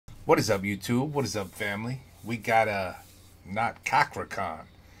What is up, YouTube? What is up, family? We got not Cakra,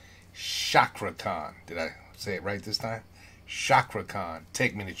 Cakra. Did I say it right this time? Cakra,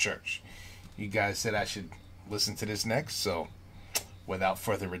 Take Me to Church. You guys said I should listen to this next, so without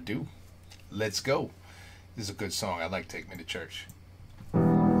further ado, let's go. This is a good song. I like Take Me to Church.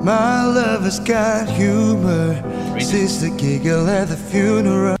 My lover's got humor. Sister giggle at the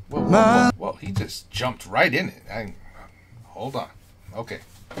funeral. Whoa, he just jumped right in it. Hold on. Okay.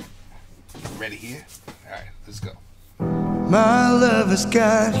 Ready here? Alright, let's go. My lover's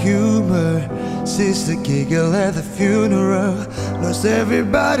got humor. Sister giggle at the funeral. Lost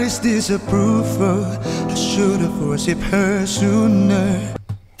everybody's disapproval. I should have worshipped her sooner.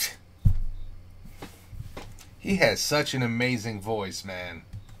 He has such an amazing voice, man.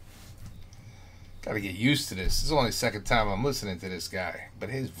 Gotta get used to this. This is only the second time I'm listening to this guy, but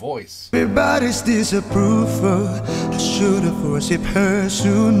his voice. Everybody's disapproval. I should have worshipped her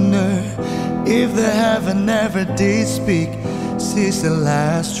sooner. If the heaven never did speak, she's the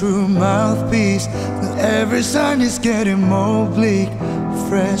last true mouthpiece. Every sign is getting more bleak.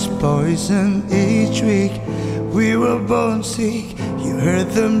 Fresh poison each week. We were born sick. You heard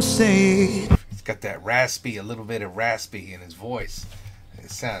them say it. He's got that raspy, a little bit of raspy in his voice.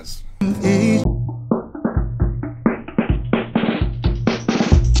 It sounds.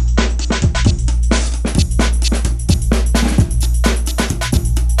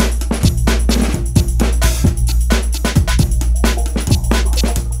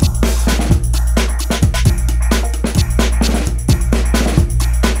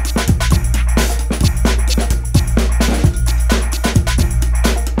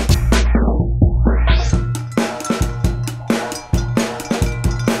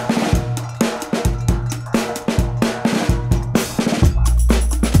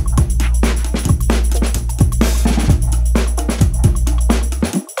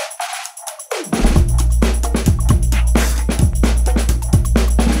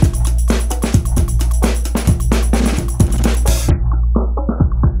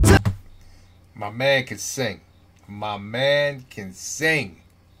 My man can sing. My man can sing.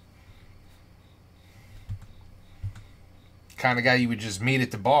 Kind of guy you would just meet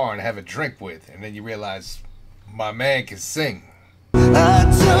at the bar and have a drink with, and then you realize my man can sing. I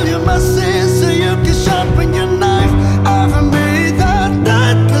tell you my sins so you can sharpen your knife. I've made that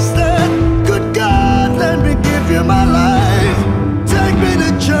good God, let me give you my life. Take me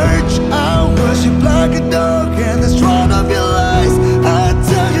to church, I worship like a dog in the throne of your lies. I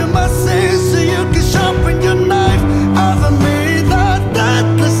tell you my sins so you can sharpen your knife. I've made that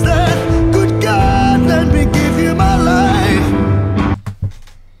good God, let me give you my life.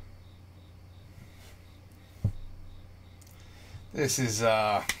 This is,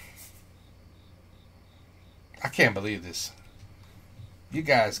 I can't believe this. You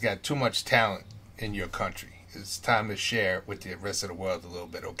guys got too much talent in your country. It's time to share it with the rest of the world a little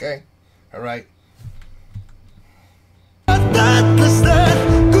bit, okay? All right?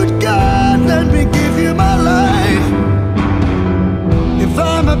 Good God, let me give you my life. If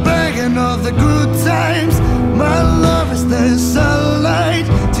I'm a begging of the good times, my love is the sunlight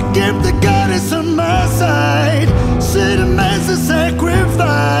to keep the goddess on my side. See the man's a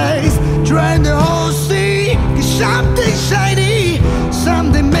sacrifice, trying the whole sea, something shiny.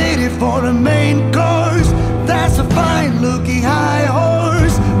 Something made it for the main course. That's a fine looking high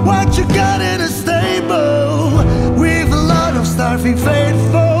horse. What you got in a stable with a lot of starving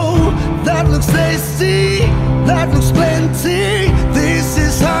faithful? That looks tasty, that looks plenty. This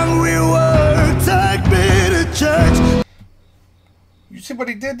is hungry work. Take me to church. You see what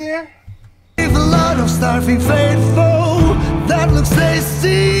he did there? With a lot of starving faithful. That looks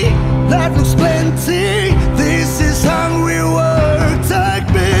tasty, that looks plenty. This is hungry work. Take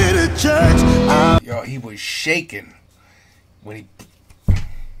me to church. Yo, he was shaking when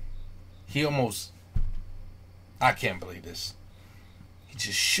he almost, I can't believe this. He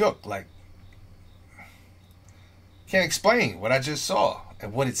just shook like, can't explain what I just saw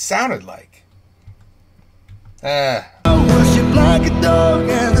and what it sounded like. I worship like a dog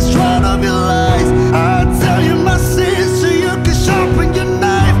in the stride of your lies. I tell you my sins so you can sharpen your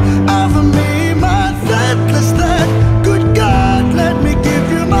knife. Offer me my thankless death. Good God, let me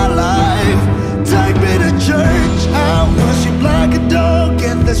give you my life. Take me to church. I worship like a dog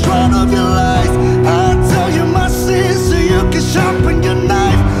in the stride of your lies. I tell you my sins so you can sharpen your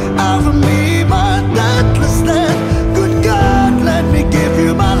knife. Offer me my thankless death. Good God, let me give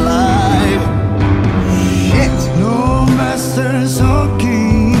you my life. No masters or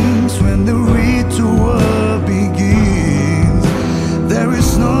kings when they read to us.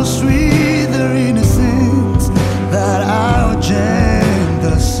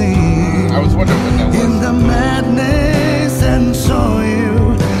 wonder what that in the was. madness and saw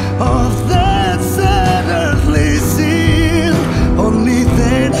you of that sad earthly sin. Only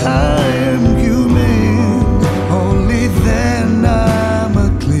then I am human, only then I'm a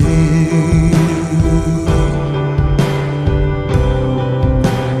clean.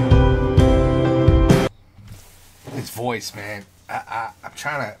 His voice, man. I'm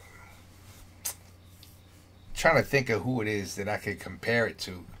trying to think of who it is that I could compare it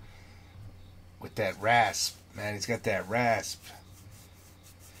to with that rasp, man. He's got that rasp.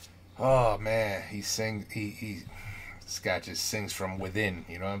 Oh man, this guy just sings from within,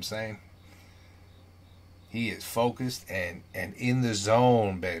 you know what I'm saying? He is focused and in the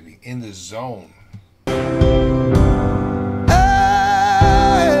zone, baby, in the zone.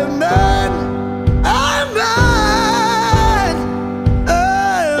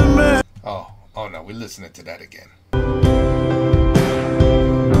 Oh no, we're listening to that again.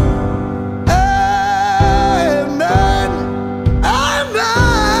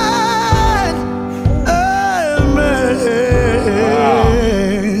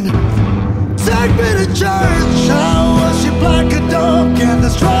 Take me to church, I worship like a dog in the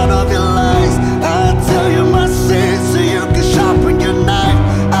stride of your lies. I'll tell you my sins so you can sharpen your knife.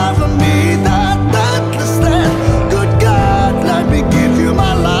 Offer me that deathless stand. Good God, let me give you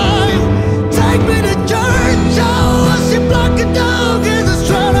my life. Take me to church, I worship like a dog in the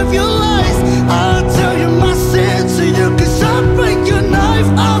stride of your lies. I'll tell you my sins so you can sharpen your knife.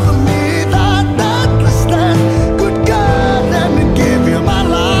 Offer me that deathless stand. Good God, let me give you my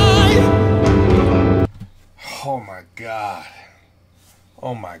life. Oh my God.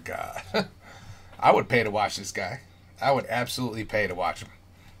 Oh my God. I would pay to watch this guy. I would absolutely pay to watch him.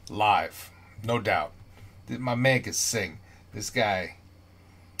 Live. No doubt. My man can sing. This guy,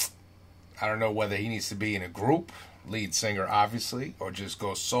 I don't know whether he needs to be in a group, lead singer obviously, or just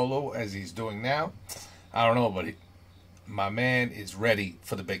go solo as he's doing now. I don't know, but my man is ready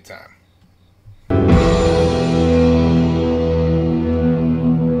for the big time.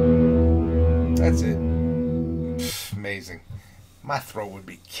 That's it. Amazing. My throat would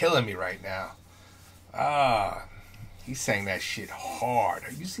be killing me right now. He sang that shit hard.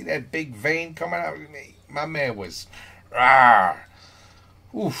 You see that big vein coming out of me? My man was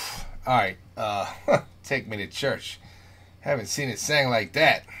oof. Alright, Take Me to Church. Haven't seen it sang like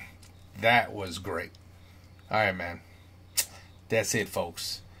that. That was great. Alright, man. That's it,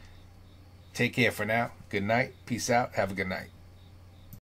 folks. Take care for now. Good night. Peace out. Have a good night.